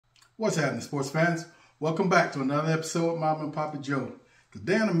What's happening, sports fans? Welcome back to another episode of Mama and Papa Joe.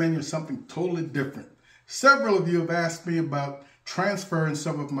 Today on the menu is something totally different. Several of you have asked me about transferring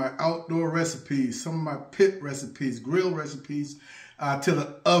some of my outdoor recipes, some of my pit recipes, grill recipes, to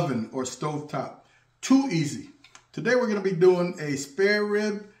the oven or stovetop. Too easy. Today we're going to be doing a spare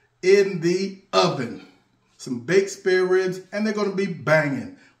rib in the oven. Some baked spare ribs, and they're going to be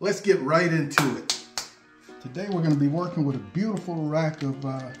banging. Let's get right into it. Today we're going to be working with a beautiful rack of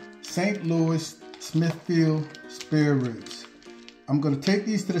St. Louis Smithfield spare ribs. I'm going to take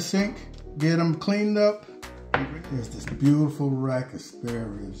these to the sink, get them cleaned up. There's this beautiful rack of spare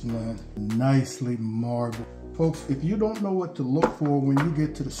ribs, man. Nicely marbled. Folks, if you don't know what to look for when you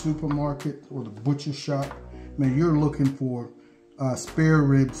get to the supermarket or the butcher shop, man, you're looking for spare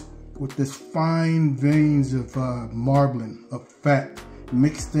ribs with this fine veins of marbling, of fat,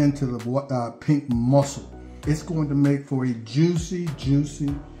 mixed into the pink muscle. It's going to make for a juicy,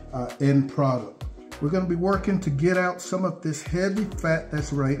 juicy end product. We're going to be working to get out some of this heavy fat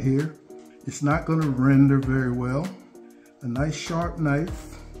that's right here. It's not going to render very well. A nice sharp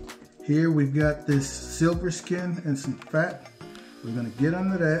knife. Here we've got this silver skin and some fat. We're going to get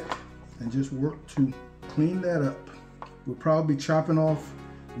under that and just work to clean that up. We'll probably be chopping off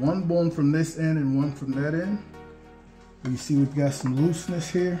one bone from this end and one from that end. You see we've got some looseness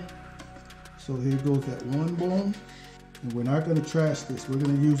here. So here goes that one bone. And we're not going to trash this. We're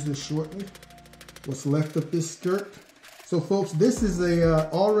going to use this shortly. What's left of this skirt. So folks, this is a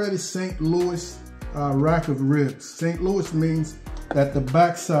already St. Louis rack of ribs. St. Louis means that the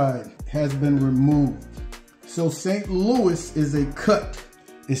backside has been removed. So St. Louis is a cut.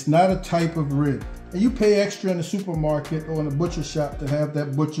 It's not a type of rib. And you pay extra in the supermarket or in the butcher shop to have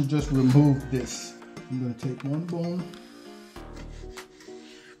that butcher just remove this. I'm going to take one bone.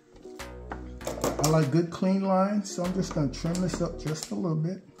 I like good clean lines, so I'm just going to trim this up just a little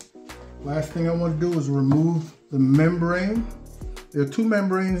bit. Last thing I want to do is remove the membrane. There are two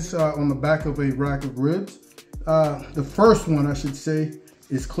membranes on the back of a rack of ribs. The first one, I should say,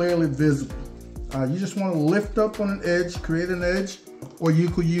 is clearly visible. You just want to lift up on an edge, create an edge, or you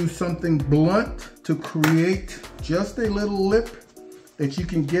could use something blunt to create just a little lip that you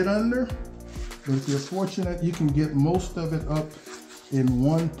can get under. But if you're fortunate, you can get most of it up in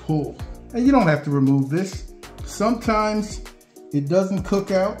one pull. And you don't have to remove this. Sometimes it doesn't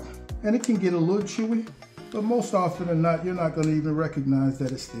cook out and it can get a little chewy, but most often than not, you're not going to even recognize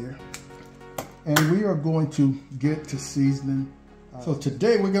that it's there. And we are going to get to seasoning. So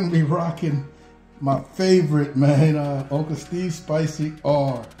today we're going to be rocking my favorite, man, Uncle Steve's Spicy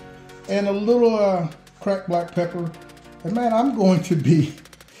R. And a little cracked black pepper. And man, I'm going to be,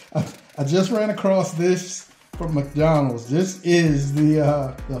 I just ran across this from McDonald's. This is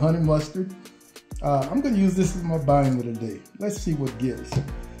the honey mustard. I'm going to use this as my binder today. Let's see what gives.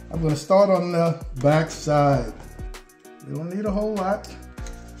 I'm going to start on the back side. We don't need a whole lot.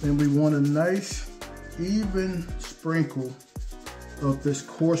 Then we want a nice, even sprinkle of this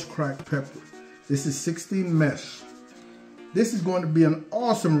coarse cracked pepper. This is 16 mesh. This is going to be an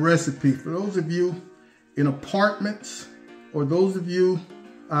awesome recipe for those of you in apartments or those of you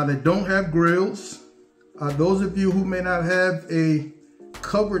that don't have grills. Those of you who may not have a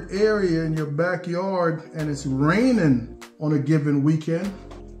covered area in your backyard and it's raining on a given weekend,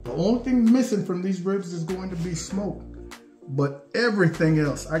 the only thing missing from these ribs is going to be smoke. But everything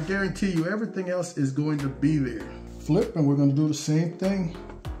else, I guarantee you, everything else is going to be there. Flip, and we're going to do the same thing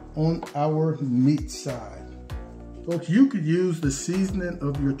on our meat side. Folks, you could use the seasoning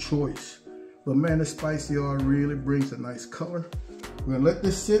of your choice, but man, the Spicy R really brings a nice color. We're going to let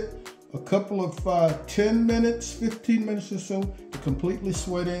this sit a couple of 10 minutes, 15 minutes or so to completely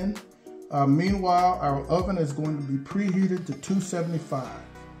sweat in. Meanwhile, our oven is going to be preheated to 275.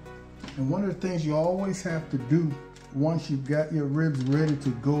 And one of the things you always have to do once you've got your ribs ready to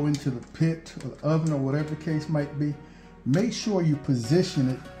go into the pit or the oven or whatever the case might be, make sure you position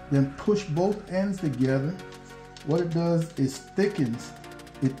it, then push both ends together. What it does is thickens.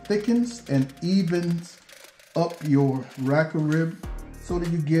 It thickens and evens up your rack of rib so that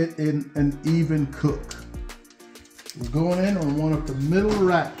you get an even cook. We're going in on one of the middle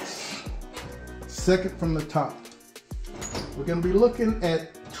racks, second from the top. We're going to be looking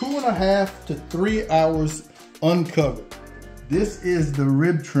at 2.5 to 3 hours uncovered. This is the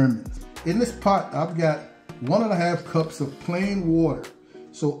rib trimming. In this pot, I've got 1.5 cups of plain water.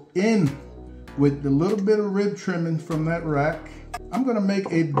 So in with the little bit of rib trimming from that rack, I'm going to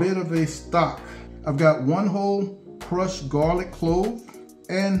make a bit of a stock. I've got 1 whole crushed garlic clove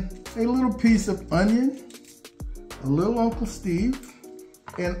and a little piece of onion, a little Uncle Steve,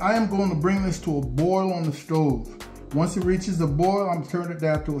 and I am going to bring this to a boil on the stove. Once it reaches a boil, I'm gonna turn it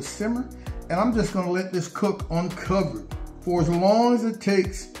down to a simmer, and I'm just gonna let this cook uncovered for as long as it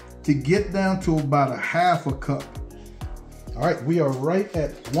takes to get down to about a half a cup. All right, we are right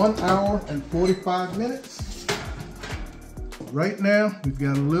at 1 hour and 45 minutes. Right now, we've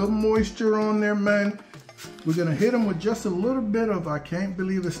got a little moisture on there, man. We're gonna hit them with just a little bit of, I can't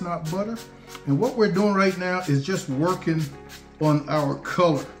believe it's not butter. And what we're doing right now is just working on our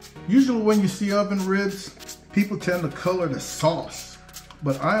color. Usually when you see oven ribs, people tend to color the sauce,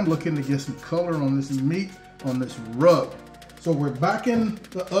 but I'm looking to get some color on this meat, on this rub. So we're back in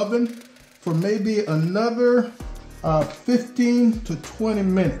the oven for maybe another 15 to 20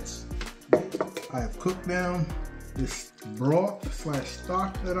 minutes. I have cooked down this broth /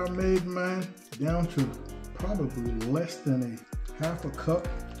 stock that I made, man, down to probably less than a half a cup,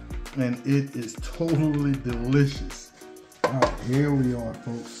 and it is totally delicious. All right, here we are,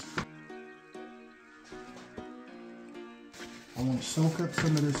 folks. I want to soak up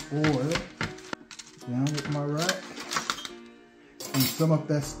some of this oil down with my rack and some of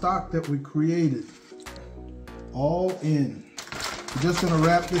that stock that we created all in. We're just gonna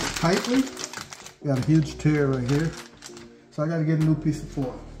wrap this tightly. Got a huge tear right here, so I gotta get a new piece of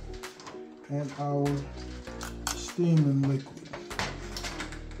foil. And our steaming liquid.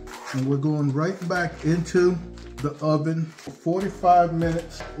 And we're going right back into the oven for 45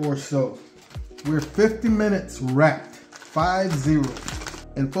 minutes or so. We're 50 minutes wrapped, 5-0.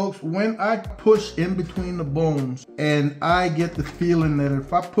 And folks, when I push in between the bones and I get the feeling that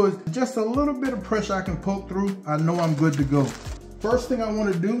if I put just a little bit of pressure I can poke through, I know I'm good to go. First thing I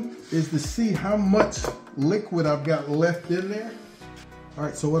want to do is to see how much liquid I've got left in there. All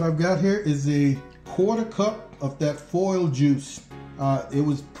right, so what I've got here is a 1/4 cup of that foil juice. It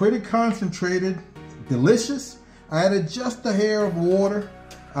was pretty concentrated, delicious. I added just a hair of water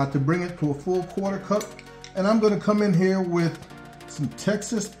to bring it to a full 1/4 cup. And I'm gonna come in here with some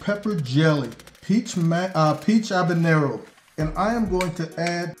Texas pepper jelly, peach habanero. And I am going to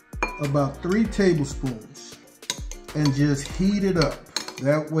add about 3 tablespoons and just heat it up.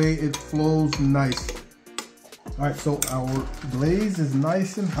 That way it flows nicely. All right, so our glaze is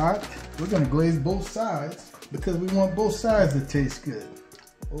nice and hot. We're gonna glaze both sides because we want both sides to taste good.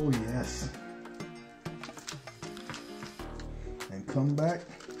 Oh yes. And come back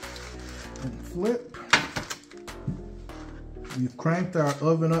and flip. We've cranked our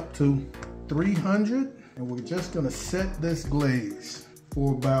oven up to 300, and we're just gonna set this glaze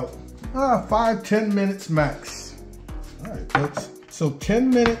for about 5-10 minutes max. All right, folks. So 10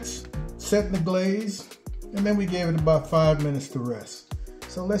 minutes setting the glaze, and then we gave it about 5 minutes to rest.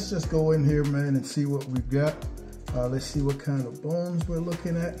 So let's just go in here, man, and see what we've got. Let's see what kind of bones we're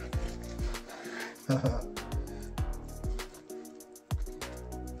looking at.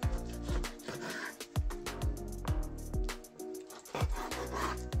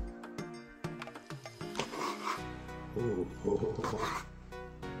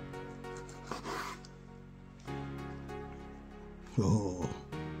 Oh,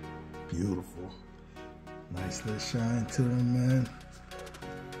 beautiful. Nice little shine to them, man.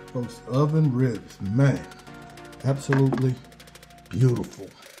 Folks, oven ribs, man, absolutely beautiful.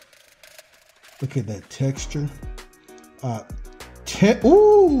 Look at that texture.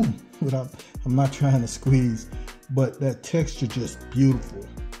 Ooh, I'm not trying to squeeze, but that texture just beautiful.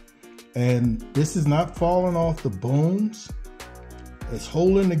 And this is not falling off the bones. It's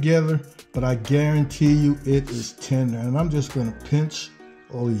holding together, but I guarantee you it is tender. And I'm just gonna pinch.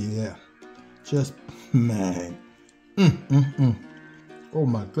 Oh yeah, just, man. Oh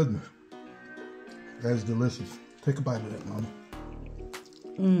my goodness. That is delicious. Take a bite of that, Mama.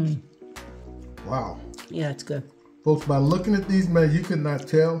 Wow. Yeah, it's good. Folks, by looking at these, man, you could not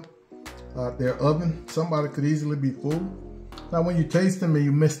tell their oven. Somebody could easily be fooled. Now, when you taste them and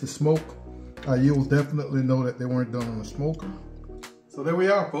you miss the smoke, you will definitely know that they weren't done on a smoker. So there we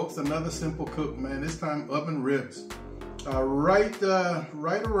are, folks. Another simple cook, man. This time oven ribs. Right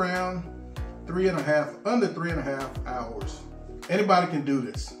around under 3.5 hours. Anybody can do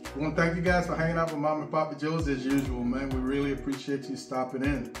this. I want to thank you guys for hanging out with Mom and Papa Joe's as usual, man. We really appreciate you stopping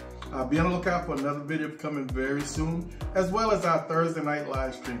in. Be on the lookout for another video coming very soon, as well as our Thursday night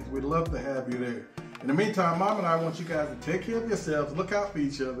live streams. We'd love to have you there. In the meantime, Mom and I want you guys to take care of yourselves, look out for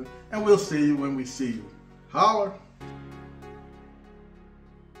each other, and we'll see you when we see you. Holler!